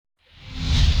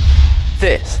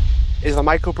This is the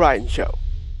Michael Bryan Show.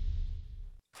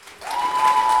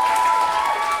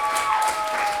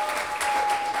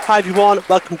 Hi everyone,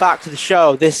 welcome back to the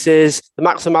show. This is the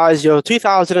Maximize Your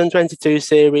 2022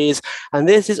 series, and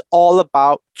this is all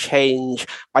about change.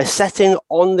 By setting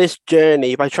on this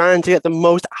journey, by trying to get the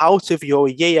most out of your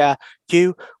year,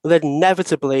 you will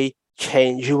inevitably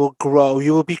change. You will grow.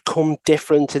 You will become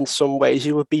different in some ways.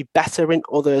 You will be better in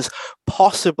others,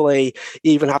 possibly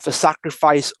even have to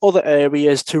sacrifice other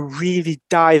areas to really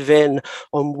dive in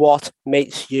on what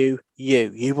makes you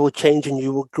you. You will change and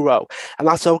you will grow. And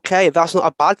that's okay. That's not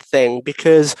a bad thing,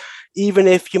 because even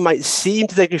if you might seem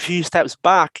to take a few steps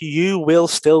back, you will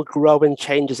still grow and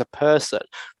change as a person.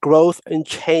 Growth and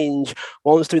change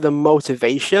wants to be the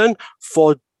motivation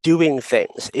for doing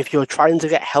things. If you're trying to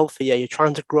get healthier, you're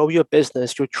trying to grow your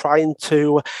business, you're trying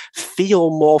to feel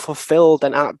more fulfilled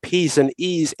and at peace and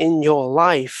ease in your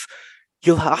life,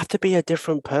 you'll have to be a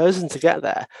different person to get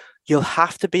there. You'll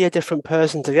have to be a different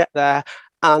person to get there,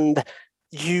 and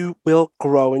you will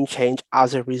grow and change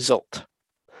as a result.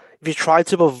 If you try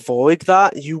to avoid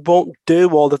that, you won't do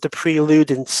all of the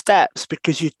preluding steps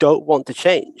because you don't want to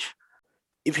change.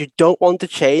 If you don't want to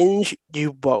change,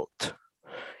 you won't.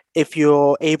 If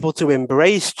you're able to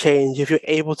embrace change, if you're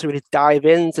able to really dive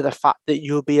into the fact that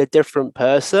you'll be a different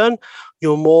person,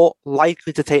 you're more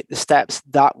likely to take the steps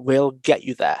that will get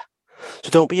you there. So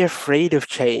don't be afraid of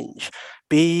change.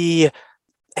 Be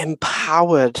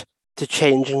empowered to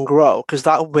change and grow, because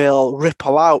that will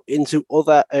ripple out into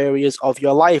other areas of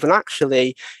your life and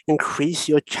actually increase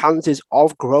your chances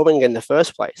of growing in the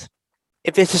first place.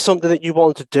 If this is something that you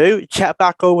want to do, check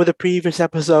back over the previous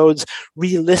episodes,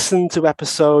 re-listen to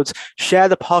episodes, share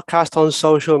the podcast on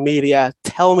social media,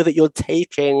 tell me that you're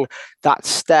taking that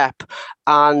step,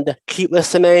 and keep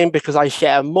listening because I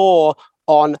share more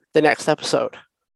on the next episode.